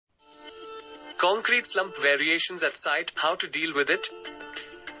Concrete slump variations at site, how to deal with it?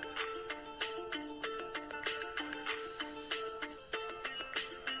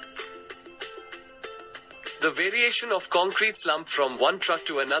 The variation of concrete slump from one truck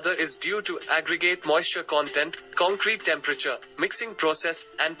to another is due to aggregate moisture content, concrete temperature, mixing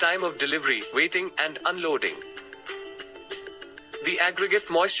process, and time of delivery, waiting, and unloading. The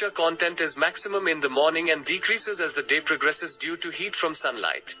aggregate moisture content is maximum in the morning and decreases as the day progresses due to heat from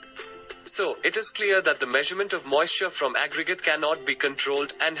sunlight. So, it is clear that the measurement of moisture from aggregate cannot be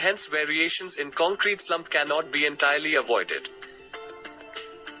controlled, and hence variations in concrete slump cannot be entirely avoided.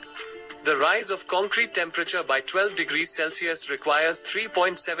 The rise of concrete temperature by 12 degrees Celsius requires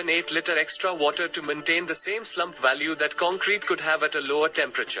 3.78 liter extra water to maintain the same slump value that concrete could have at a lower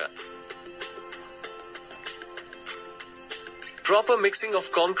temperature. Proper mixing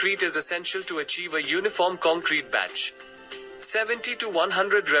of concrete is essential to achieve a uniform concrete batch. 70 to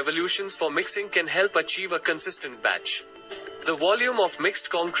 100 revolutions for mixing can help achieve a consistent batch. The volume of mixed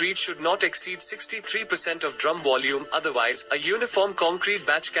concrete should not exceed 63% of drum volume, otherwise, a uniform concrete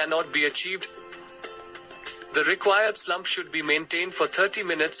batch cannot be achieved. The required slump should be maintained for 30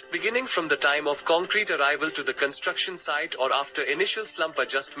 minutes, beginning from the time of concrete arrival to the construction site or after initial slump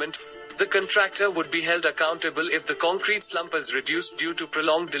adjustment. The contractor would be held accountable if the concrete slump is reduced due to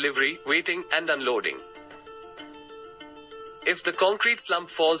prolonged delivery, waiting, and unloading. If the concrete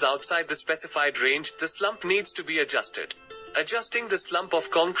slump falls outside the specified range, the slump needs to be adjusted. Adjusting the slump of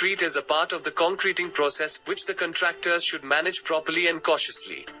concrete is a part of the concreting process, which the contractors should manage properly and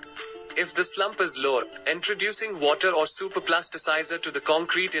cautiously. If the slump is lower, introducing water or superplasticizer to the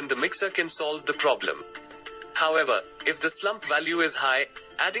concrete in the mixer can solve the problem. However, if the slump value is high,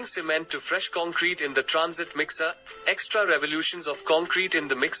 adding cement to fresh concrete in the transit mixer, extra revolutions of concrete in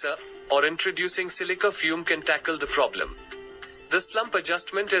the mixer, or introducing silica fume can tackle the problem. The slump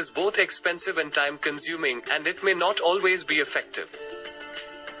adjustment is both expensive and time-consuming, and it may not always be effective.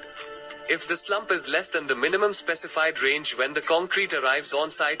 If the slump is less than the minimum specified range when the concrete arrives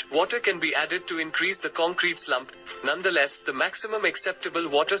on site, water can be added to increase the concrete slump. Nonetheless, the maximum acceptable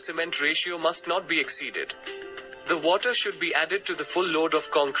water-cement ratio must not be exceeded. The water should be added to the full load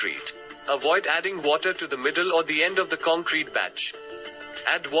of concrete. Avoid adding water to the middle or the end of the concrete batch.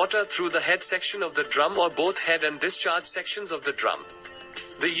 Add water through the head section of the drum or both head and discharge sections of the drum.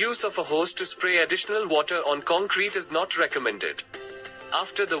 The use of a hose to spray additional water on concrete is not recommended.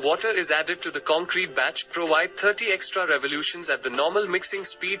 After the water is added to the concrete batch, provide 30 extra revolutions at the normal mixing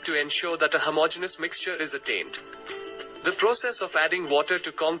speed to ensure that a homogeneous mixture is attained. The process of adding water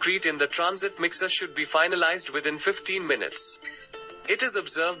to concrete in the transit mixer should be finalized within 15 minutes. It is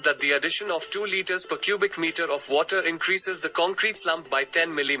observed that the addition of 2 liters per cubic meter of water increases the concrete slump by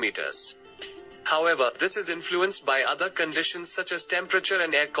 10 millimeters. However, this is influenced by other conditions such as temperature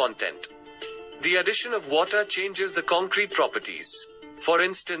and air content. The addition of water changes the concrete properties. For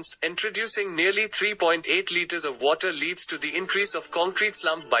instance, introducing nearly 3.8 liters of water leads to the increase of concrete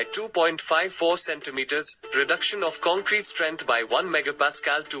slump by 2.54 centimeters, reduction of concrete strength by 1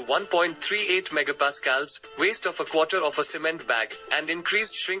 megapascal to 1.38 megapascals, waste of a quarter of a cement bag, and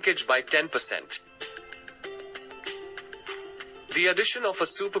increased shrinkage by 10%. The addition of a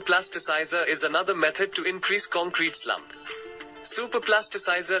superplasticizer is another method to increase concrete slump.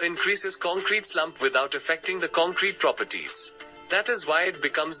 Superplasticizer increases concrete slump without affecting the concrete properties. That is why it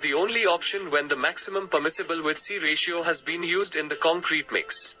becomes the only option when the maximum permissible width-C ratio has been used in the concrete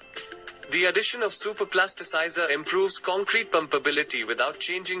mix. The addition of superplasticizer improves concrete pumpability without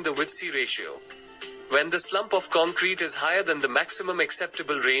changing the width-C ratio. When the slump of concrete is higher than the maximum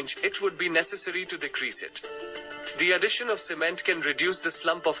acceptable range, it would be necessary to decrease it. The addition of cement can reduce the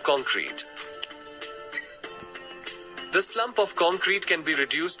slump of concrete. The slump of concrete can be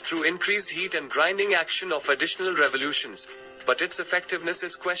reduced through increased heat and grinding action of additional revolutions, but its effectiveness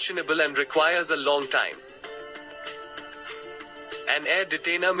is questionable and requires a long time. An air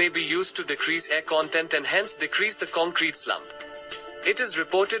detainer may be used to decrease air content and hence decrease the concrete slump. It is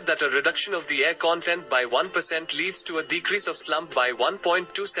reported that a reduction of the air content by 1% leads to a decrease of slump by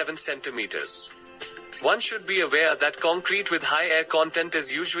 1.27 centimeters. One should be aware that concrete with high air content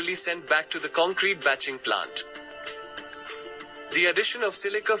is usually sent back to the concrete batching plant. The addition of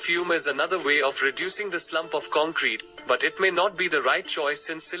silica fume is another way of reducing the slump of concrete, but it may not be the right choice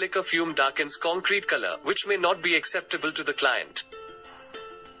since silica fume darkens concrete color, which may not be acceptable to the client.